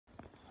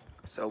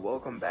So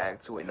welcome back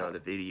to another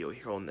video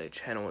here on the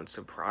channel, and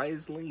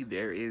surprisingly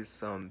there is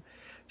some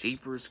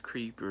Jeepers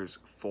Creepers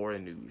 4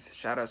 news.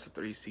 Shout out to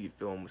 3 Seed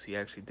Films, he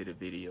actually did a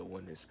video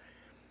on this.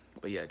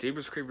 But yeah,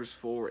 Jeepers Creepers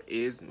 4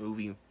 is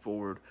moving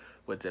forward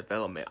with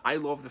development. I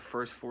love the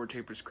first 4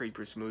 Jeepers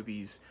Creepers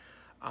movies,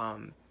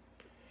 and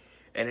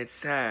it's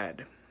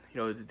sad,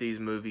 that these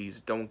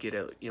movies don't get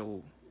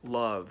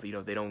love.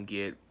 They don't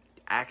get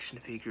action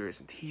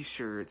figures and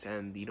t-shirts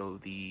and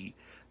the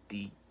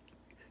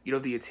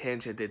the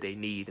attention that they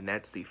need, and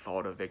that's the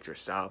fault of Victor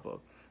Salva,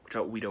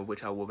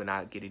 which I will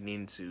not getting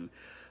into.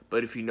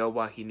 But if you know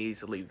why he needs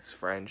to leave this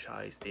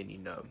franchise, then you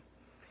know.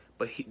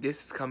 But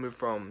this is coming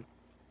from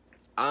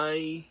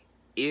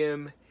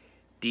IMDb.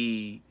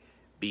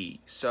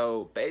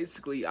 So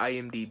basically,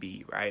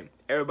 IMDb, right?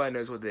 Everybody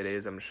knows what that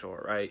is, I'm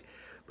sure, right?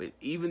 But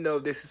even though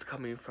this is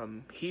coming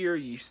from here,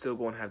 you still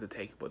gonna have to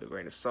take it with a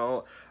grain of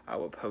salt. I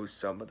will post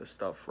some of the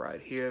stuff right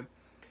here.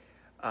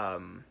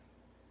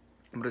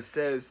 But it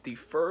says the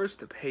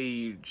first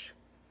page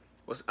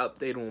was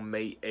updated on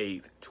May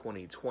 8th,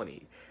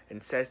 2020,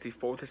 and says the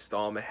 4th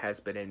installment has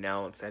been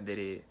announced and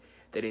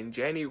that in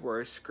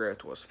January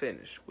script was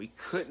finished. We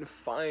couldn't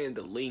find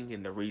the link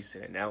in the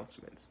recent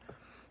announcements.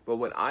 But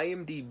when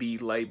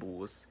IMDb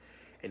labels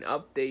and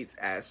updates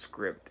as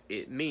script,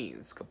 it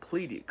means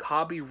completed,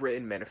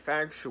 copywritten,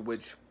 manufactured,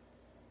 which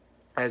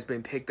has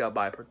been picked up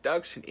by a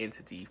production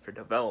entity for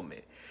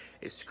development.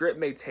 A script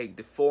may take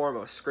the form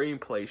of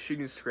screenplay,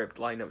 shooting script,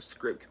 lineup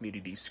script,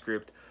 community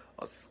script,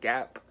 or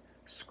SCAP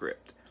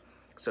script.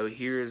 So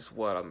here's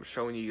what I'm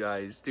showing you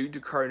guys. Due to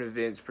current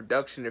events,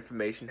 production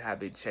information have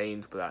been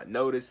changed without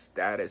notice.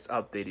 Status,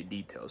 updated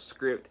details,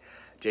 script,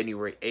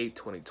 January 8,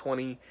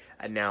 2020,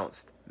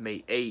 announced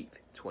May 8,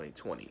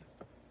 2020.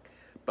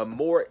 But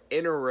more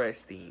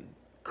interesting,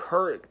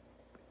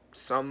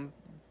 some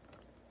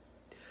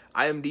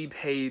IMDb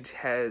page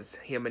has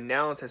him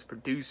announced as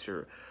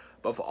producer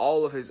of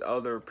all of his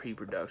other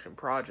pre-production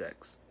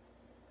projects.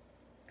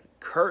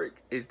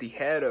 Kirk is the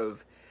head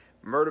of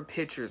Murder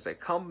Pictures, a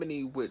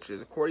company which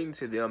is, according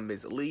to them,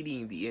 is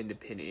leading the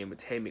independent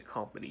entertainment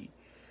company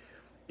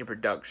in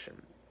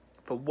production.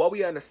 From what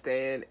we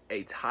understand,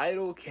 a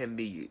title can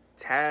be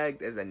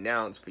tagged as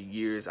announced for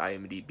years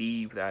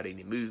IMDb without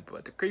any move,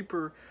 but the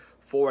Creeper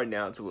 4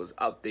 announcement was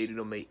updated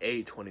on May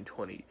 8,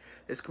 2020.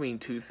 This can mean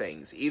two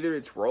things. Either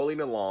it's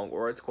rolling along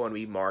or it's going to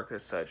be marked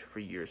as such for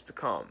years to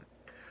come.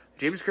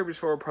 Jeepers Creepers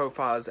 4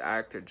 profiles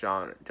actor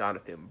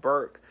Jonathan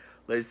Burke,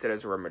 listed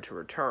as rumored to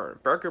return.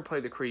 Burke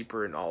played the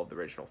Creeper in all of the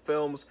original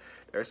films.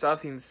 There's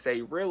something to say,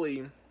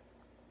 really.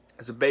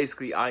 So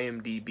basically,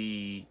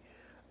 IMDb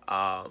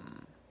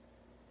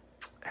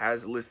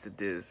has listed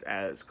this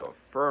as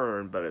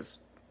confirmed, but it's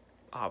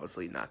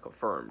obviously not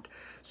confirmed.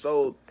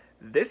 So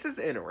this is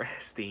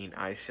interesting,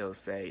 I shall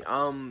say.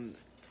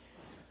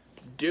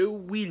 Do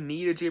we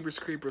need a Jeepers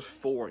Creepers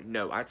 4?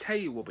 No. I tell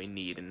you what we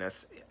need, and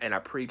I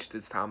preach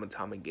this time and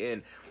time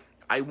again.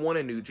 I want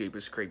a new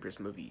Jeepers Creepers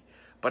movie,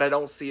 but I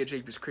don't see a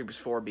Jeepers Creepers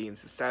 4 being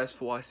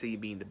successful. I see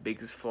it being the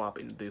biggest flop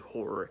in the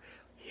horror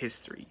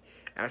history.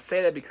 And I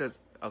say that because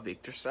of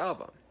Victor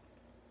Salva.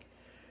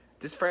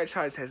 This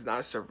franchise has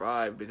not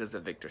survived because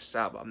of Victor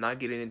Salva. I'm not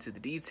getting into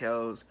the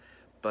details,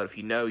 but if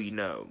you know, you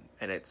know.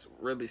 And it's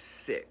really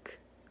sick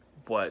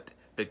what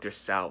Victor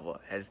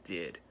Salva has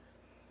did.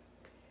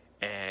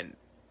 And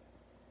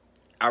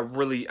I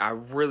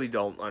really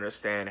don't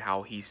understand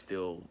how he's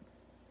still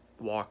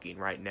walking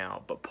right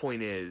now. But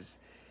point is,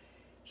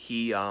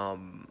 he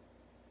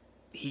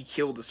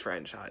killed this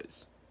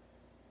franchise.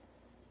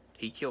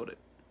 He killed it.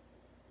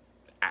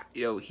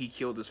 He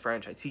killed this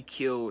franchise. He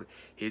killed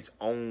his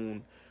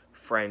own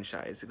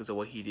franchise because of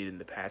what he did in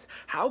the past.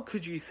 How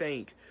could you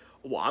think,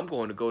 well, I'm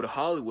going to go to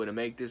Hollywood and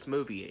make this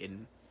movie,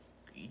 and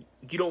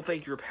you don't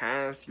think your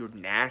past, your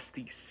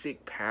nasty,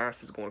 sick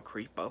past is going to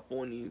creep up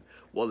on you?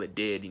 Well, it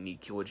did, and you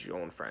killed your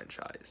own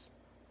franchise.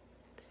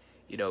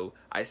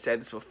 I said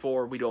this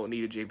before, we don't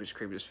need a Jeepers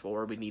Creepers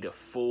 4, we need a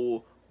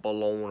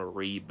full-blown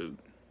reboot.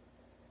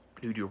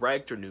 New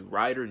director, new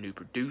writer, new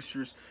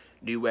producers,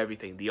 new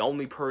everything. The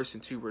only person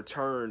to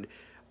return,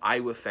 I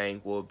would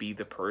think, will be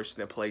the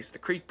person that plays the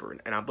Creeper.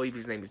 And I believe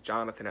his name is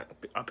Jonathan,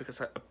 because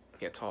I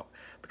can't talk,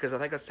 because I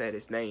think I said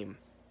his name.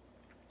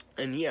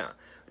 And yeah,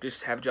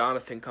 just have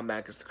Jonathan come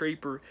back as the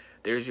Creeper.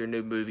 There's your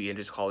new movie, and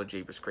just call it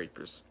Jeepers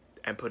Creepers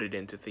and put it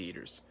into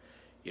theaters.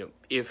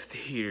 If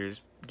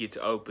theaters get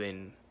to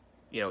open,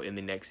 in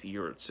the next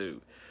year or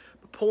two.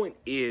 The point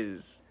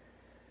is,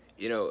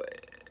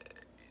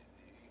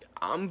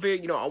 I'm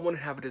very, I want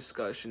to have a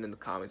discussion in the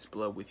comments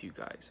below with you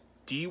guys.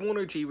 Do you want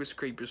a Jeepers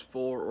Creepers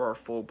 4 or a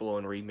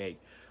full-blown remake?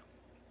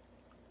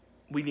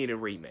 We need a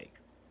remake.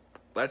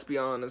 Let's be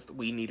honest,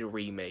 we need a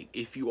remake.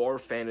 If you are a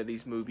fan of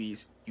these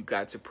movies, you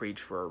got to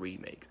preach for a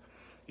remake.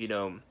 We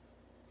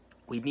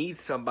need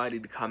somebody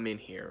to come in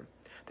here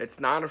that's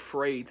not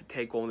afraid to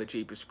take on the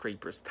Jeepers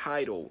Creepers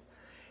title,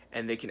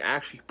 and they can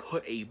actually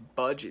put a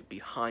budget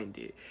behind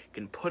it.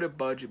 Can put a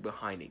budget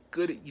behind it.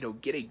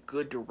 Get a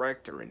good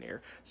director in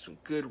there, some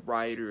good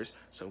writers,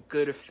 some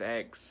good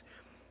effects,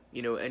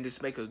 you know, and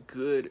just make a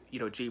good, you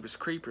know, Jeepers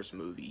Creepers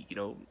movie, you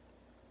know,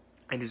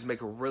 and just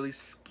make a really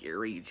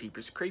scary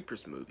Jeepers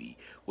Creepers movie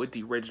with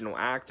the original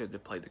actor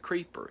that played the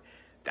Creeper.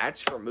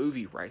 That's your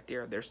movie right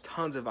there. There's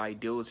tons of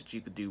ideas that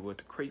you could do with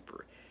the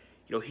Creeper.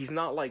 You know, he's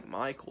not like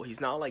Michael. He's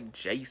not like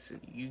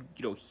Jason. You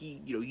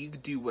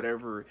could do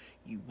whatever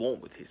you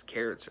want with his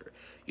character.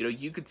 You know,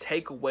 you could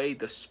take away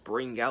the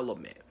spring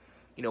element.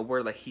 You know,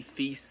 where like he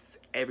feasts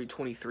every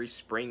 23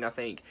 spring, I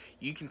think.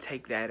 You can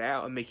take that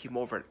out and make him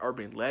more of an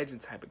urban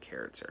legend type of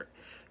character.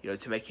 You know,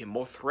 to make him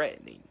more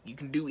threatening. You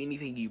can do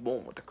anything you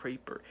want with the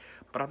Creeper.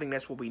 But I think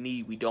that's what we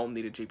need. We don't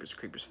need a Jeepers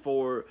Creepers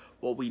 4.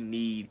 What we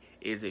need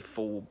is a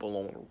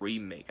full-blown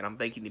remake. And I'm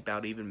thinking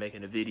about even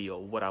making a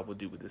video of what I would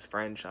do with this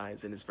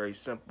franchise. And it's very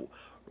simple.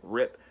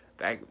 Rip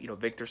back, you know,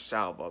 Victor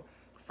Salva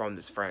from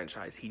this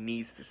franchise. He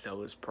needs to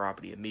sell his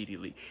property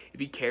immediately. If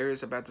he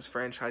cares about this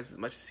franchise as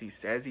much as he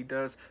says he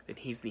does, then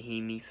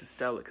he needs to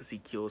sell it because he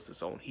killed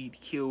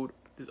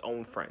his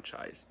own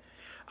franchise.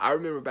 I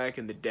remember back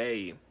in the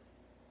day,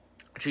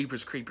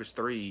 Jeepers Creepers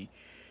 3,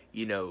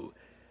 you know,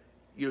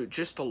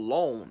 just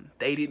alone,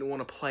 they didn't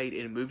want to play it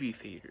in movie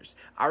theaters.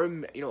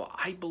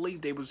 I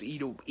believe they was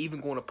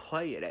even going to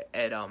play it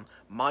at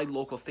my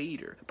local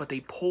theater, but they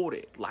pulled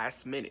it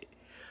last minute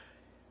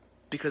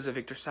because of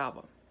Victor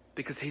Salva,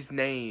 because his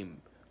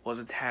name was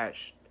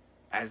attached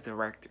as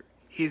director.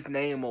 His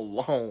name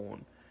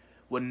alone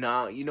would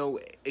not, you know,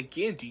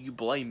 again, do you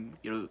blame,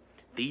 you know,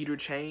 theater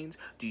chains?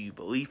 Do you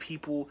believe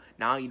people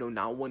now, you know,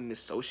 not wanting to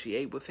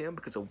associate with him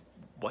because of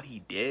what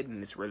he did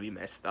and it's really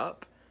messed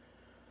up?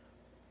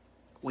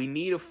 We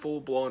need a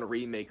full-blown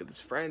remake of this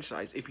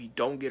franchise. If you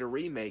don't get a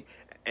remake,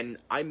 and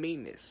I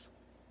mean this,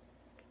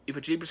 if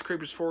a Jeepers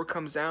Creepers 4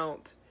 comes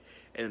out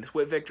and it's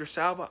with Victor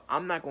Salva,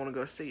 I'm not going to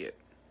go see it.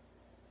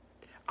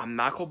 I'm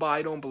not going to buy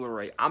it on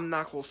Blu-ray. I'm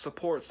not going to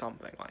support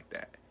something like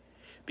that.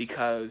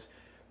 Because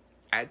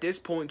at this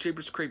point,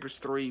 Jeepers Creepers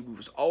 3, we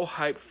was all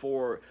hyped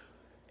for,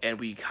 and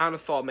we kind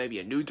of thought maybe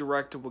a new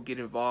director would get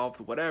involved,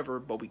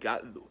 whatever, but we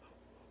got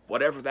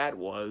whatever that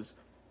was,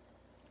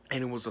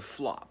 and it was a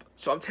flop.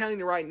 So I'm telling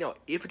you right now,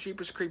 if a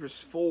Jeepers Creepers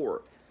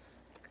 4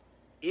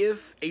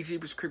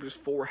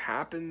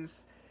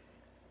 happens,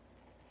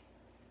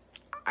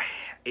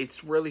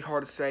 it's really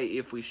hard to say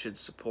if we should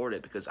support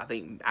it, because I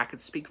think I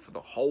could speak for the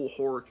whole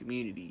horror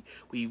community.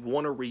 We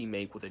want a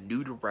remake with a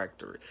new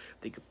director.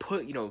 They could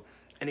put, you know,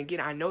 and again,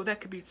 I know that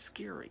could be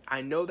scary.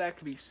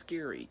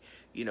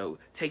 You know,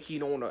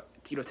 taking on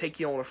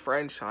a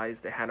franchise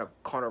that had a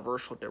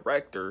controversial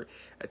director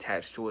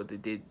attached to it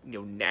that did, you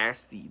know,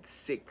 nasty,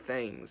 sick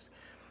things.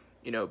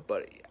 You know,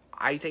 but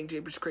I think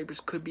Jeepers Creepers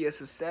could be a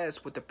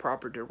success with the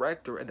proper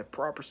director and the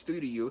proper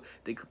studio.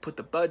 They could put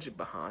the budget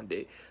behind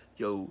it.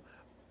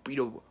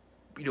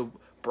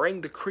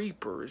 Bring the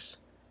Creepers,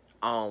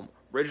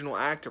 original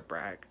actor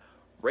back,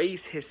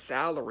 raise his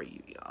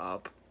salary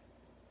up,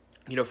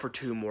 you know, for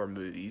 2 more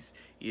movies,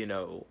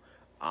 do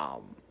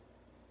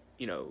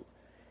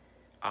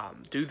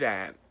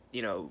that,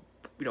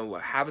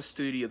 have a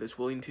studio that's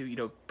willing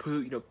to,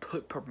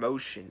 put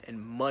promotion and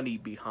money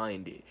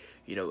behind it,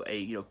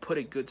 put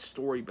a good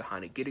story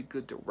behind it, get a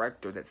good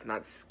director that's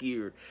not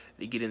scared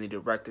to get in the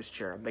director's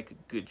chair and make a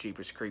good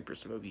Jeepers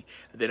Creepers movie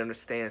that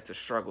understands the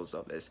struggles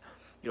of this.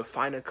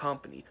 Find a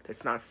company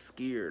that's not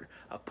scared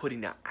of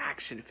putting out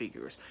action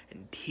figures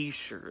and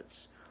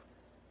T-shirts.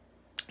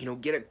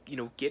 Get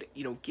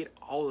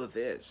all of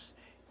this,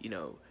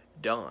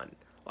 done.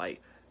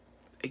 Like,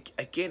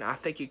 again, I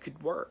think it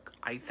could work.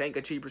 I think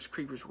a Jeepers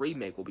Creepers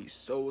remake will be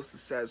so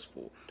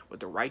successful with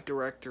the right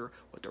director,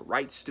 with the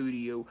right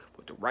studio,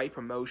 with the right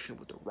promotion,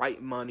 with the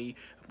right money,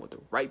 with the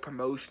right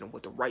promotion, and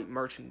with the right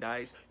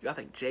merchandise. I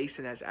think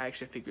Jason has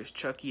action figures,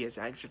 Chucky has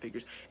action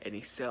figures, and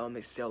they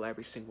sell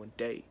every single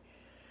day.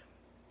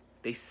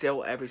 They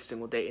sell every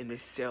single day, and they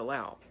sell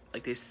out.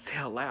 Like, they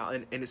sell out,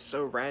 and it's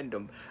so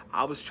random.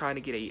 I was trying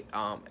to get a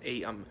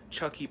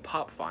Chucky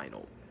Pop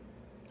Vinyl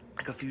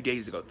like a few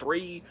days ago.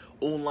 3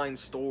 online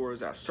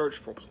stores I searched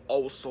for was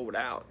all sold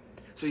out.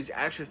 So these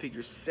action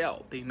figures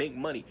sell. They make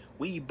money.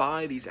 We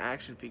buy these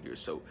action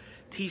figures. So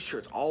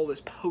T-shirts, all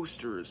this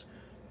posters,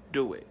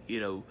 do it.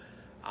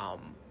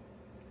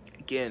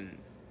 Again,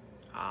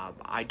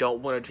 I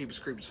don't want a Jeepers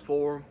Creepers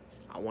 4.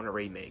 I want a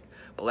remake.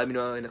 But let me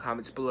know in the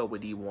comments below,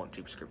 what do you want?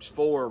 Jeepers Creepers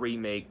 4 or a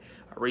remake?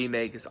 A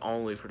remake is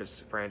only for this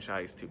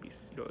franchise to be,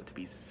 to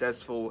be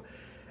successful.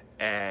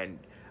 And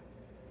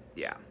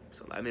yeah,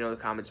 so let me know in the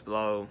comments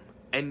below.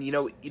 And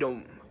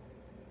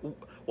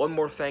one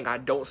more thing, I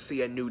don't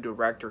see a new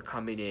director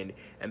coming in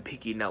and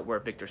picking up where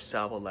Victor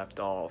Salva left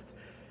off,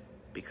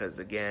 because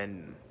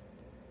again,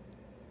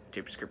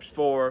 Jeepers Creepers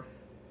 4,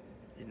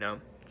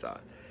 so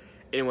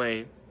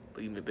anyway,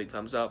 leave me a big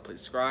thumbs up, please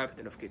subscribe,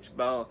 don't forget your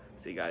bell.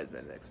 See you guys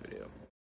in the next video.